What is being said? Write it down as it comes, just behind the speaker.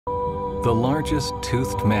the largest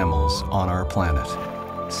toothed mammals on our planet.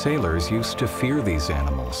 Sailors used to fear these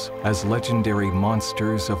animals as legendary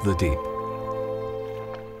monsters of the deep.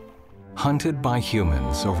 Hunted by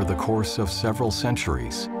humans over the course of several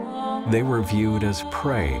centuries, they were viewed as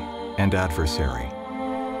prey and adversary.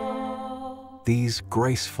 These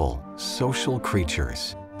graceful, social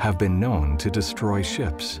creatures have been known to destroy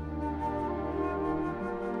ships.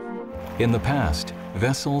 In the past,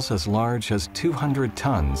 vessels as large as 200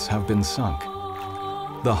 tons have been sunk,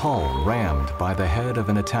 the hull rammed by the head of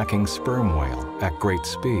an attacking sperm whale at great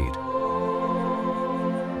speed.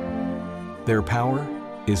 Their power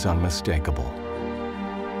is unmistakable.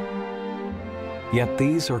 Yet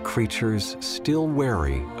these are creatures still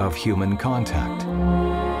wary of human contact.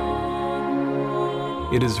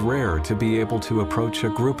 It is rare to be able to approach a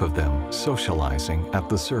group of them socializing at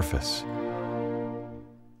the surface.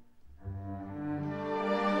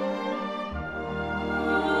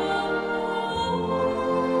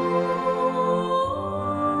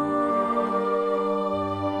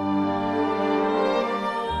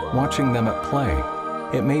 Watching them at play,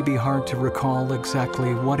 it may be hard to recall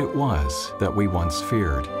exactly what it was that we once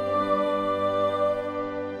feared.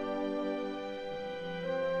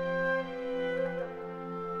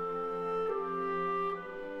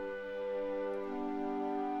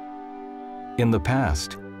 In the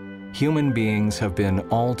past, human beings have been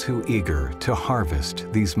all too eager to harvest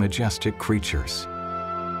these majestic creatures,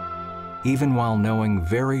 even while knowing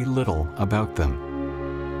very little about them.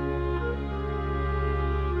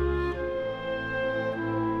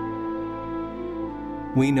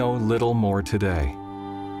 We know little more today.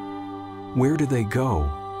 Where do they go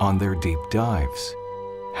on their deep dives?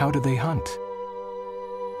 How do they hunt?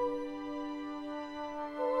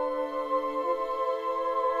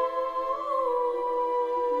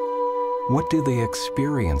 What do they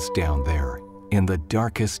experience down there in the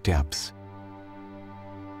darkest depths?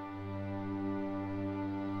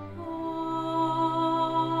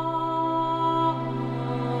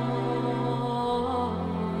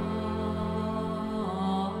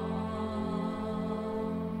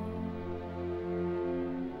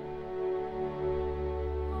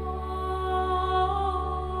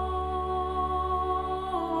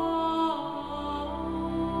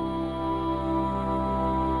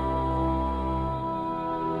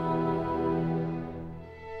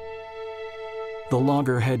 The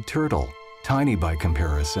loggerhead turtle, tiny by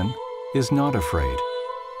comparison, is not afraid.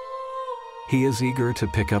 He is eager to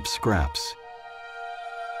pick up scraps.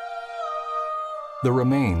 The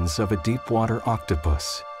remains of a deep-water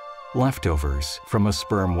octopus, leftovers from a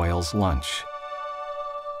sperm whale's lunch.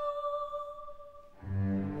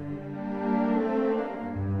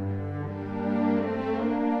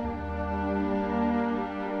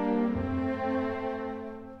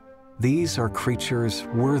 These are creatures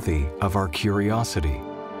worthy of our curiosity,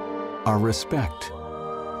 our respect,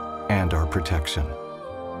 and our protection.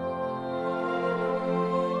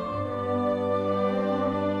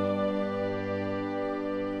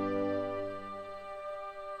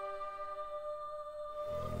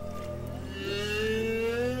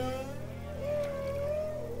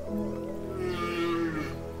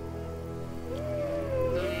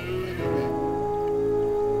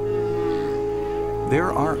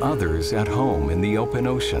 There are others at home in the open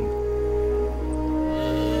ocean.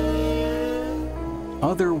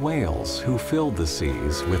 Other whales who filled the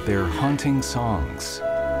seas with their haunting songs.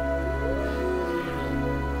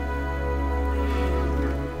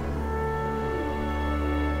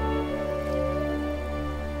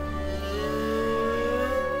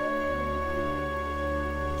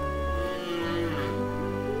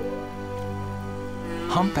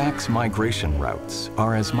 Humpbacks' migration routes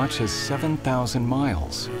are as much as 7,000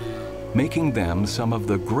 miles, making them some of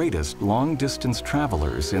the greatest long-distance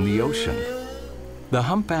travelers in the ocean. The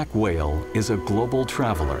humpback whale is a global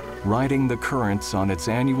traveler, riding the currents on its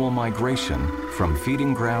annual migration from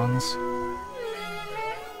feeding grounds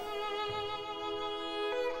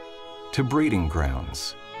to breeding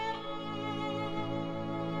grounds.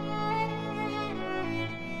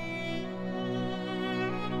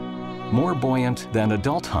 More buoyant than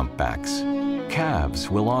adult humpbacks, calves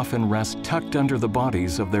will often rest tucked under the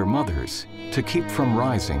bodies of their mothers to keep from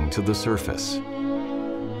rising to the surface.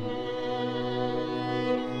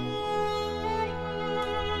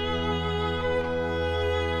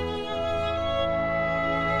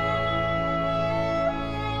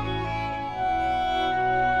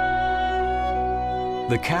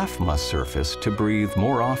 The calf must surface to breathe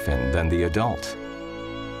more often than the adult.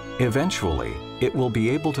 Eventually, it will be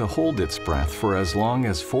able to hold its breath for as long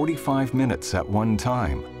as 45 minutes at one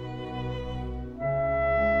time.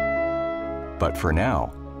 But for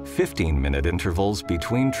now, 15-minute intervals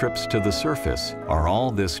between trips to the surface are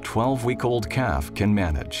all this 12-week-old calf can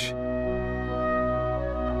manage.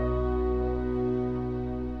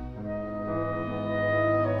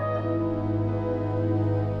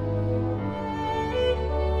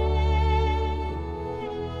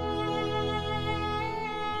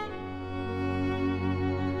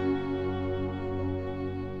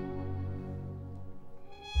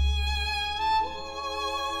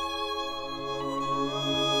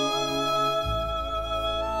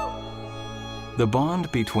 The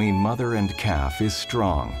bond between mother and calf is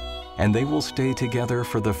strong, and they will stay together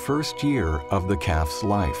for the first year of the calf's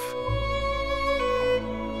life.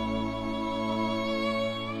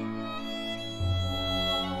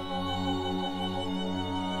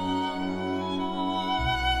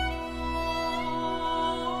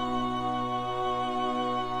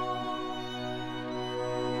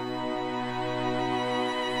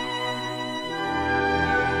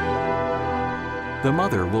 The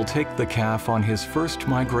mother will take the calf on his first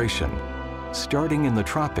migration, starting in the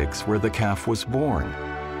tropics where the calf was born.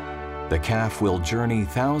 The calf will journey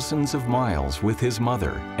thousands of miles with his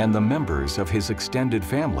mother and the members of his extended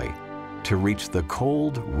family to reach the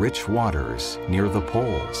cold, rich waters near the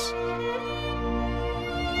poles.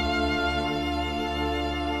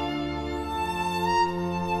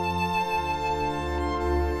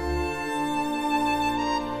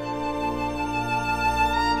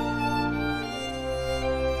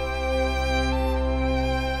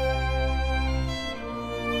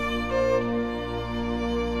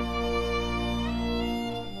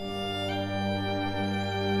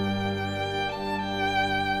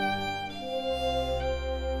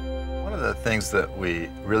 The things that we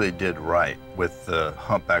really did right with the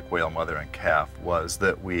humpback whale mother and calf was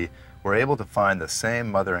that we were able to find the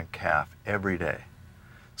same mother and calf every day.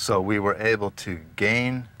 So we were able to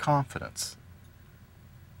gain confidence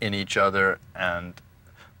in each other, and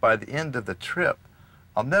by the end of the trip,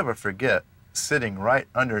 I'll never forget sitting right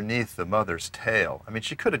underneath the mother's tail. I mean,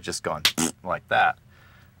 she could have just gone like that,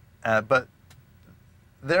 but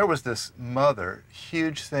there was this mother,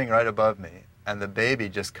 huge thing right above me, and the baby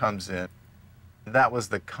just comes in. That was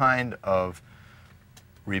the kind of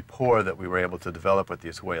rapport that we were able to develop with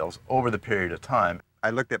these whales over the period of time. I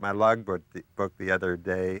looked at my logbook the other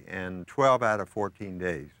day, and 12 out of 14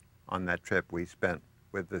 days on that trip we spent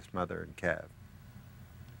with this mother and calf.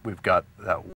 We've got that